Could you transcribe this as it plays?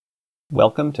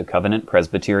Welcome to Covenant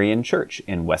Presbyterian Church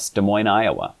in West Des Moines,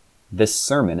 Iowa. This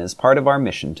sermon is part of our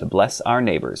mission to bless our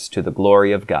neighbors to the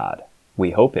glory of God.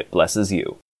 We hope it blesses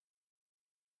you.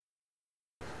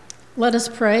 Let us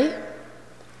pray.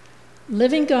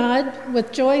 Living God,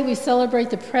 with joy we celebrate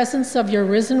the presence of your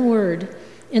risen word.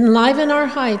 Enliven our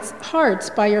hearts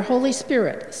by your Holy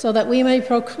Spirit, so that we may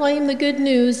proclaim the good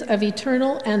news of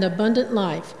eternal and abundant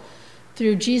life.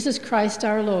 Through Jesus Christ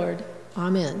our Lord.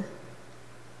 Amen.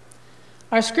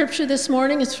 Our scripture this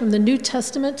morning is from the New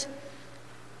Testament,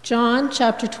 John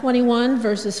chapter 21,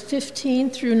 verses 15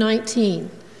 through 19.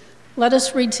 Let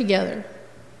us read together.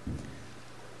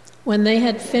 When they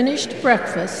had finished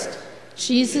breakfast,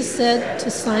 Jesus said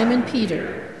to Simon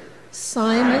Peter,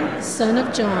 "Simon, son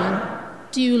of John,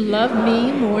 do you love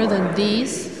me more than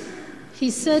these?" He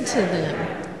said to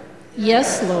them,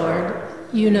 "Yes, Lord,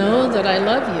 you know that I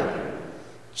love you."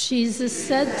 Jesus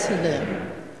said to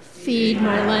them, "Feed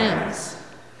my lambs."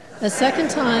 A second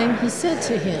time he said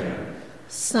to him,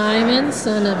 "Simon,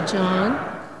 son of John,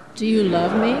 do you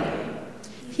love me?"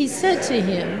 He said to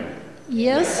him,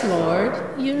 "Yes, Lord,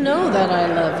 you know that I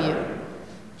love you."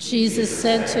 Jesus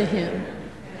said to him,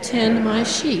 "Tend my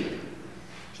sheep."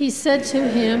 He said to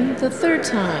him the third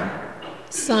time,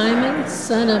 "Simon,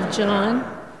 son of John,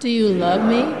 do you love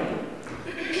me?"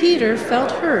 Peter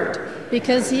felt hurt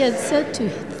because he had said to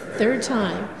him the third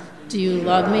time, "Do you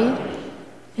love me?"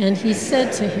 And he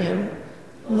said to him,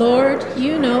 "Lord,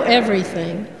 you know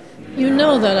everything. You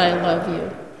know that I love you."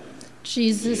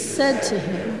 Jesus said to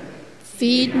him,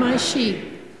 "Feed my sheep.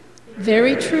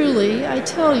 Very truly, I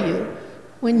tell you,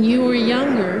 when you were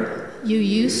younger, you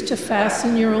used to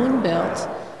fasten your own belt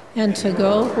and to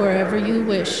go wherever you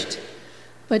wished.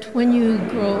 But when you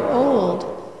grow old,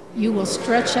 you will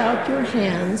stretch out your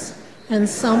hands, and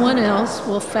someone else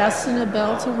will fasten a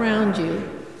belt around you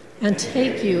and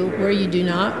take you where you do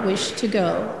not wish to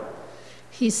go."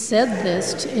 He said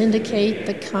this to indicate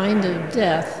the kind of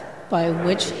death by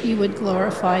which he would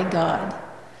glorify God.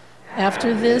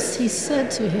 After this, he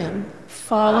said to him,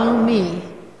 "Follow me."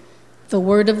 The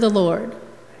word of the Lord.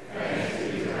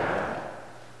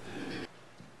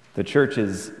 The church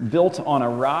is built on a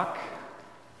rock,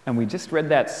 and we just read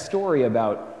that story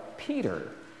about Peter,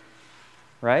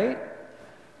 right?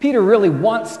 Peter really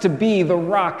wants to be the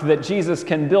rock that Jesus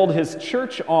can build his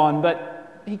church on,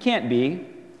 but he can't be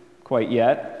quite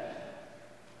yet.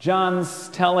 John's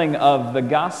telling of the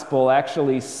gospel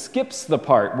actually skips the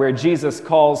part where Jesus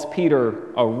calls Peter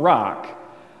a rock,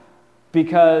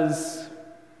 because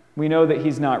we know that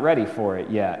he's not ready for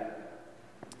it yet.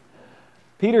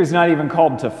 Peter's not even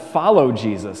called to follow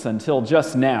Jesus until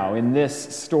just now in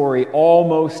this story,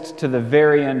 almost to the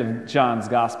very end of John's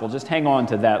gospel. Just hang on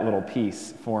to that little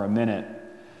piece for a minute.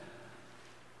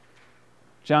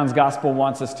 John's gospel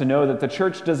wants us to know that the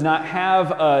church does not have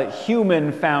a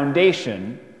human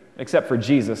foundation, except for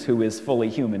Jesus, who is fully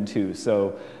human too.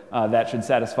 So that should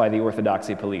satisfy the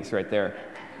orthodoxy police right there.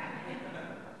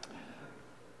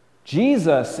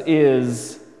 Jesus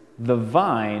is the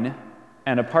vine,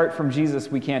 and apart from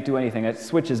Jesus, we can't do anything. It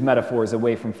switches metaphors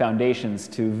away from foundations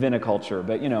to viniculture.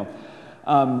 But,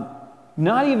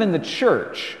 not even the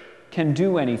church can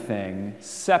do anything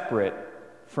separate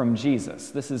from Jesus.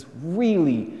 This is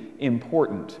really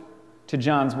important to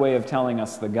John's way of telling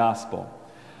us the gospel.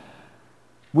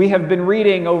 We have been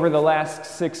reading over the last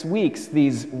 6 weeks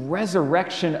these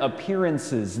resurrection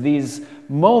appearances, these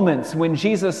moments when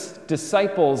Jesus'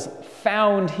 disciples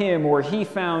found him, or he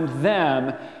found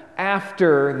them,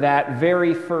 after that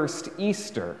very first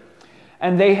Easter.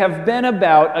 And they have been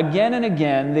about, again and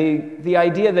again, the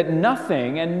idea that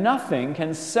nothing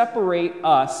can separate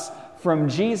us from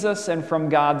Jesus and from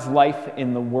God's life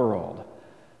in the world.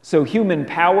 So human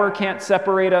power can't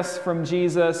separate us from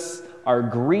Jesus. Our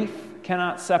grief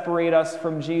cannot separate us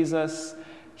from Jesus.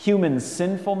 Human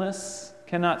sinfulness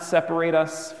cannot separate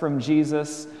us from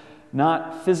Jesus.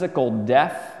 Not physical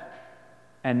death,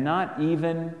 and not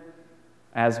even,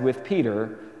 as with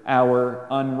Peter, our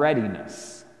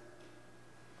unreadiness.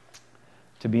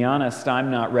 To be honest,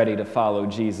 I'm not ready to follow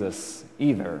Jesus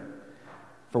either.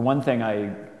 For one thing,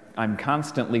 I'm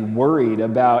constantly worried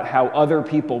about how other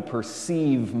people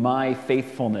perceive my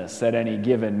faithfulness at any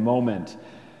given moment.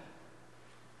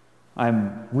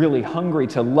 I'm really hungry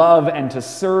to love and to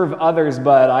serve others,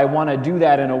 but I want to do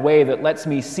that in a way that lets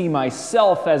me see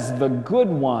myself as the good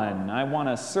one. I want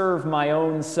to serve my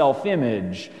own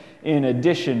self-image in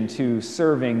addition to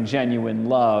serving genuine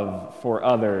love for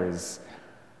others.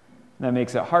 That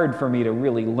makes it hard for me to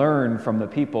really learn from the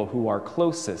people who are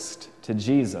closest to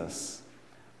Jesus.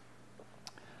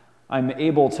 I'm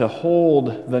able to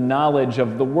hold the knowledge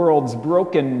of the world's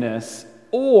brokenness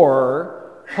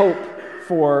or hope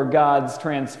for God's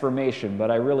transformation,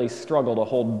 but I really struggle to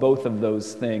hold both of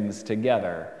those things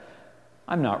together.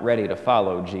 I'm not ready to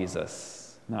follow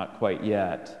Jesus, not quite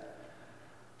yet.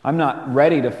 I'm not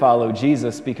ready to follow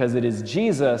Jesus because it is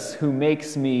Jesus who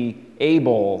makes me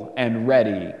able and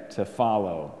ready to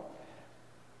follow.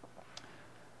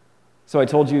 So I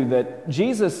told you that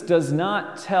Jesus does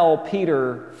not tell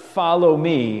Peter, "Follow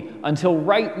me," until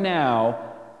right now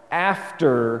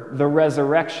after the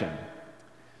resurrection.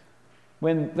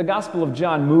 When the Gospel of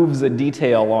John moves a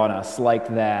detail on us like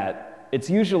that, it's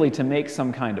usually to make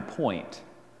some kind of point.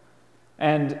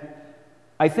 And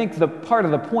I think the part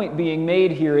of the point being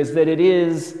made here is that it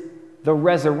is the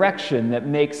resurrection that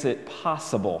makes it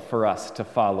possible for us to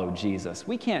follow Jesus.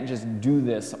 We can't just do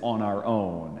this on our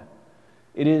own.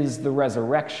 It is the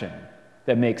resurrection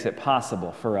that makes it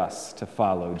possible for us to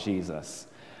follow Jesus.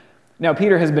 Now,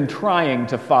 Peter has been trying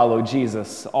to follow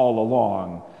Jesus all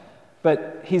along,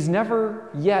 but he's never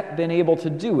yet been able to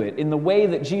do it in the way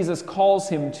that Jesus calls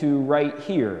him to right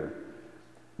here.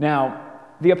 Now,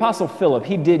 the Apostle Philip,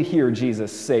 he did hear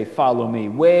Jesus say, "Follow me,"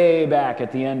 way back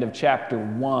at the end of chapter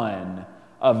 1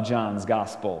 of John's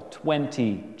Gospel,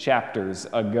 20 chapters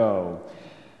ago.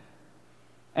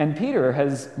 And Peter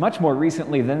has, much more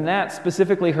recently than that,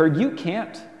 specifically heard, "You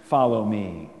can't follow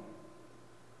me."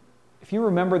 If you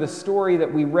remember the story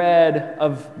that we read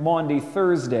of Maundy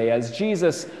Thursday, as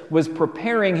Jesus was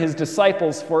preparing his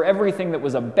disciples for everything that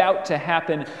was about to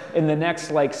happen in the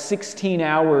next 16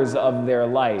 hours of their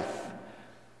life,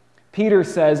 Peter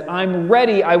says, "I'm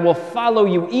ready, I will follow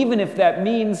you, even if that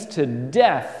means to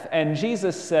death." And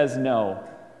Jesus says, "No.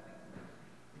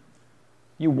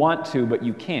 You want to, but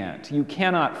you can't. You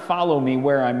cannot follow me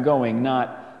where I'm going,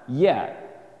 not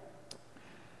yet."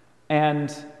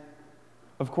 And,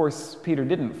 of course, Peter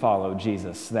didn't follow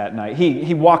Jesus that night.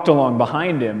 He walked along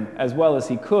behind him as well as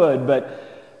he could, but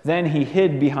then he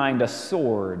hid behind a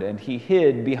sword, and he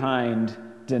hid behind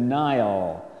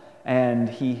denial, and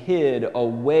he hid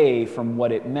away from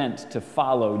what it meant to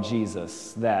follow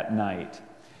Jesus that night.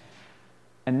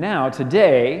 And now,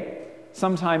 today,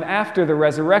 sometime after the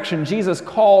resurrection, Jesus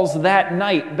calls that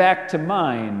night back to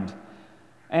mind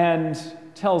and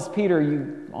tells Peter,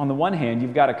 on the one hand,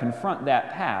 you've got to confront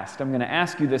that past. I'm going to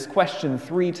ask you this question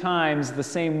 3 times the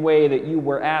same way that you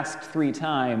were asked 3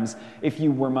 times if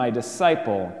you were my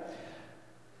disciple.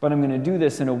 But I'm going to do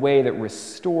this in a way that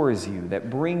restores you, that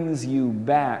brings you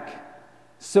back,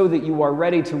 so that you are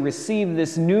ready to receive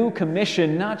this new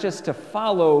commission, not just to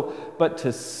follow, but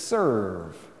to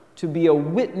serve, to be a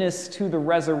witness to the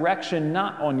resurrection,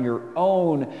 not on your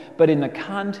own, but in the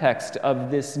context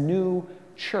of this new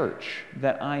church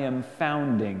that I am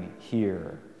founding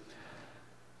here.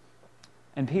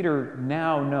 And Peter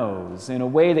now knows, in a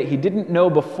way that he didn't know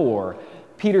before.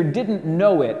 Peter didn't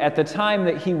know it at the time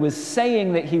that he was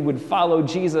saying that he would follow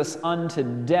Jesus unto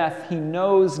death. He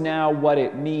knows now what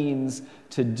it means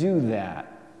to do that.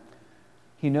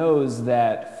 He knows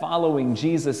that following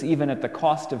Jesus, even at the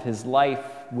cost of his life,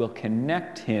 will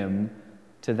connect him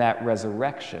to that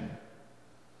resurrection.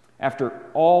 After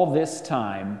all this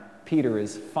time, Peter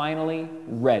is finally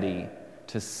ready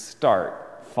to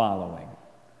start following.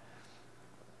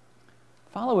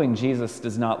 Following Jesus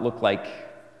does not look like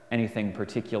anything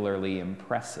particularly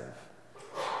impressive.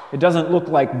 It doesn't look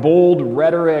like bold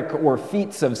rhetoric or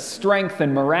feats of strength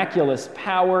and miraculous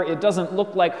power. It doesn't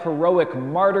look like heroic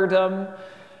martyrdom.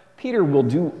 Peter will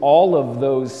do all of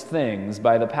those things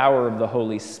by the power of the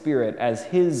Holy Spirit as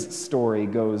his story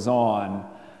goes on.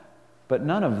 But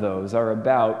none of those are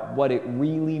about what it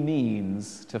really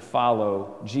means to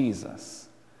follow Jesus.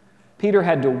 Peter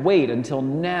had to wait until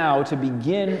now to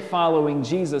begin following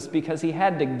Jesus because he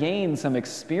had to gain some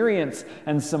experience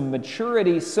and some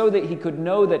maturity so that he could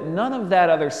know that none of that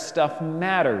other stuff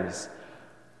matters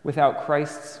without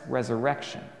Christ's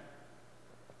resurrection.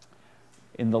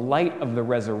 In the light of the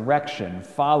resurrection,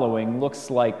 following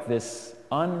looks like this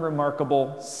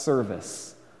unremarkable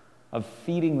service of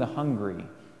feeding the hungry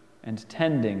and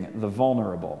tending the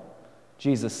vulnerable.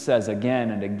 Jesus says again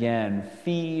and again,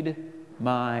 "Feed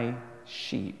my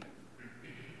sheep."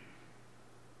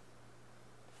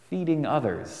 Feeding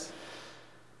others.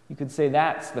 You could say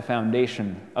that's the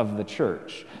foundation of the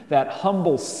church. That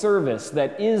humble service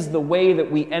that is the way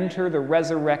that we enter the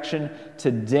resurrection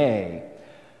today.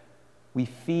 We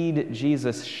feed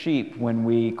Jesus' sheep when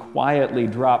we quietly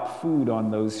drop food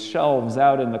on those shelves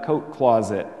out in the coat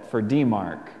closet for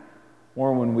DMARC,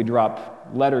 or when we drop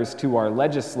letters to our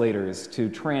legislators to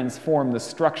transform the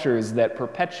structures that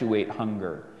perpetuate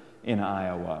hunger in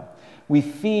Iowa. We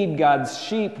feed God's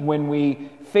sheep when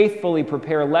we faithfully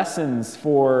prepare lessons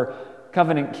for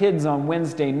Covenant kids on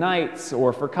Wednesday nights,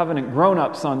 or for Covenant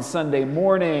grown-ups on Sunday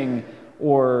morning,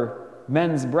 or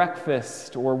men's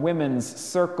breakfast, or women's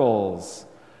circles.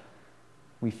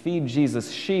 We feed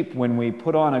Jesus' sheep when we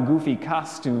put on a goofy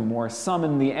costume or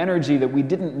summon the energy that we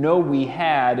didn't know we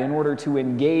had in order to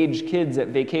engage kids at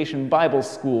Vacation Bible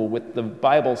School with the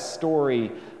Bible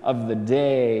story of the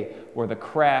day, or the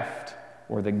craft,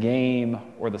 or the game,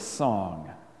 or the song.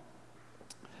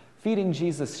 Feeding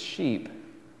Jesus' sheep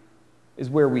is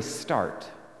where we start.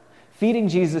 Feeding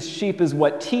Jesus' sheep is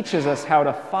what teaches us how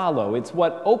to follow. It's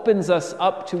what opens us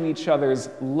up to each other's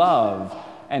love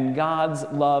and God's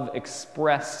love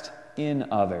expressed in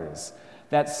others.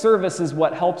 That service is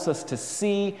what helps us to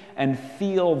see and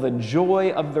feel the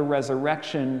joy of the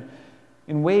resurrection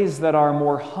in ways that are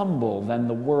more humble than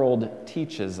the world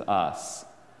teaches us.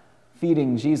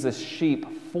 Feeding Jesus' sheep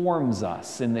forms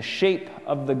us in the shape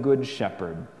of the Good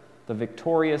Shepherd, the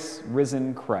victorious,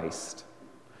 risen Christ.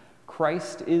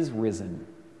 Christ is risen,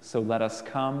 so let us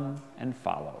come and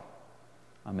follow.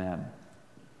 Amen.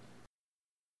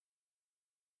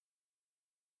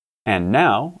 And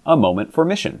now, a moment for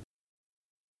mission.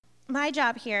 My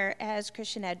job here as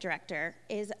Christian Ed Director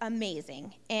is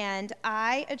amazing, and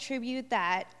I attribute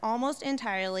that almost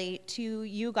entirely to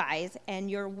you guys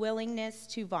and your willingness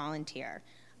to volunteer.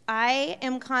 I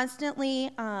am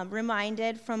constantly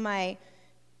reminded from my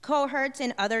cohorts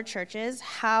in other churches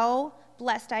how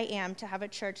blessed I am to have a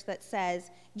church that says,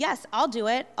 yes, I'll do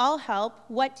it, I'll help,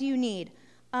 what do you need?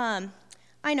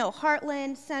 I know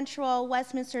Heartland, Central,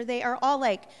 Westminster, they are all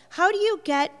like, how do you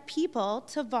get people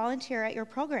to volunteer at your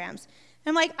programs?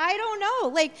 I'm like, I don't know.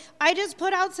 Like, I just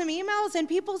put out some emails and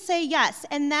people say yes,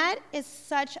 and that is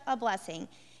such a blessing.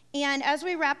 And as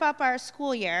we wrap up our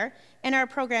school year and our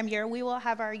program year, we will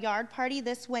have our yard party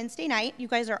this Wednesday night. You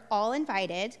guys are all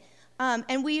invited.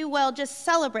 And we will just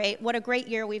celebrate what a great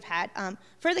year we've had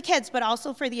for the kids, but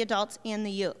also for the adults and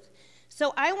the youth.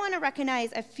 So I want to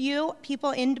recognize a few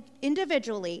people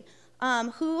individually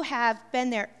who have been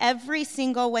there every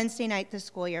single Wednesday night this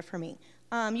school year for me.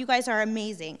 You guys are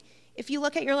amazing. If you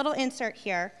look at your little insert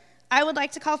here, I would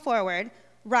like to call forward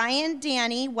Ryan,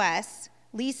 Danny, Wes,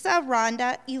 Lisa,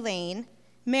 Rhonda, Elaine,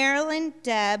 Marilyn,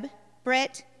 Deb,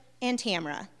 Britt, and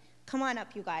Tamara. Come on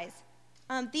up, you guys.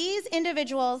 These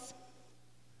individuals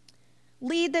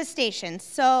lead the station.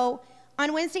 So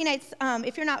on Wednesday nights,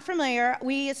 if you're not familiar,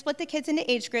 we split the kids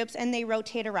into age groups and they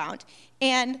rotate around.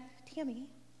 And Tammy,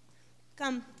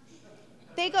 come.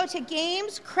 They go to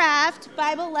games, craft,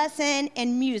 Bible lesson,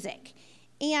 and music.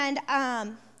 And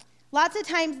lots of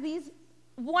times these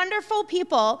wonderful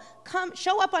people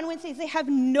show up on Wednesdays. They have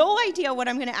no idea what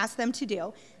I'm going to ask them to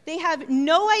do. They have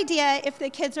no idea if the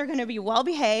kids are going to be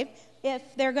well-behaved, if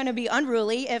they're going to be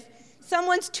unruly, if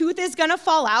someone's tooth is going to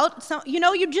fall out. So,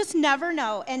 you just never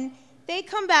know. And they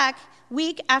come back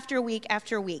week after week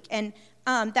after week. And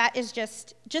that is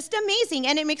just amazing.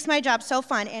 And it makes my job so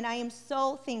fun. And I am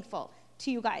so thankful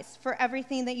to you guys for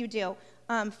everything that you do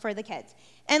for the kids.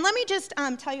 And let me just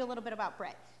tell you a little bit about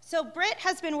Britt. So Britt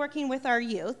has been working with our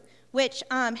youth, which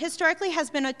historically has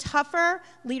been a tougher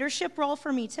leadership role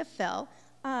for me to fill.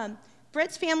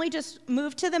 Britt's family just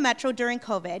moved to the Metro during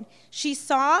COVID. She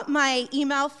saw my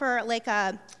email for like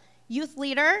a youth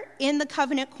leader in the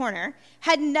Covenant Corner,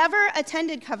 had never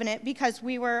attended Covenant because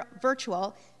we were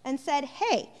virtual, and said,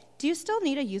 hey, do you still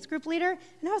need a youth group leader?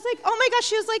 And I was like, oh my gosh,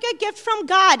 she was like a gift from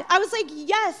God. I was like,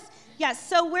 yes.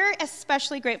 So we're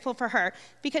especially grateful for her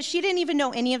because she didn't even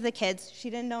know any of the kids. She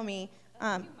didn't know me.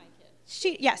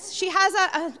 She has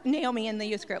a Naomi in the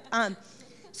youth group.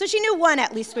 So she knew one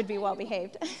at least would be well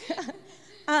behaved.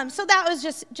 So that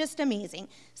was just amazing.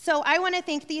 So I want to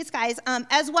thank these guys,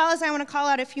 as well as I want to call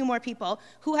out a few more people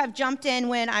who have jumped in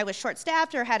when I was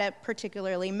short-staffed or had a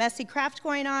particularly messy craft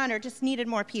going on or just needed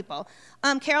more people.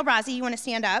 Carol Brazzi, you want to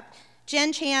stand up?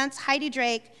 Jen Chance, Heidi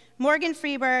Drake, Morgan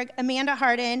Freeberg, Amanda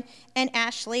Harden, and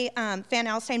Ashley Van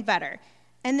Alstyne-Vetter.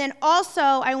 And then also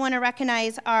I want to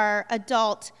recognize our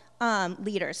adult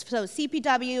leaders. So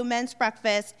CPW, Men's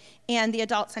Breakfast, and the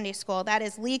Adult Sunday School. That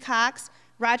is Lee Cox,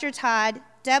 Roger Todd,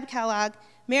 Deb Kellogg,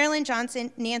 Marilyn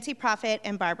Johnson, Nancy Prophet,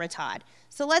 and Barbara Todd.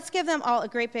 So let's give them all a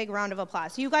great big round of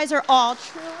applause. You guys are all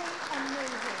truly amazing.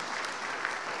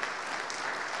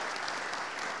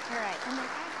 All right.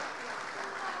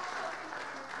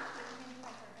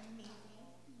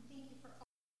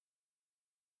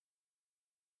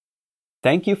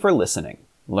 Thank you for listening.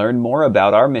 Learn more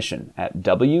about our mission at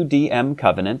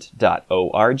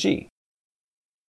wdmcovenant.org.